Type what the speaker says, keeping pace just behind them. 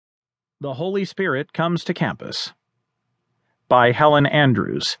The Holy Spirit Comes to Campus by Helen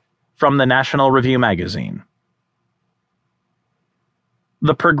Andrews from the National Review magazine.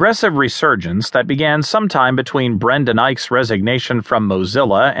 The progressive resurgence that began sometime between Brendan Eich's resignation from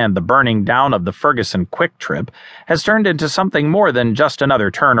Mozilla and the burning down of the Ferguson Quick Trip has turned into something more than just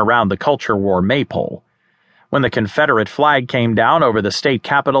another turn around the culture war maypole. When the Confederate flag came down over the state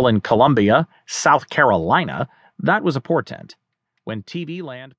capitol in Columbia, South Carolina, that was a portent. When TV land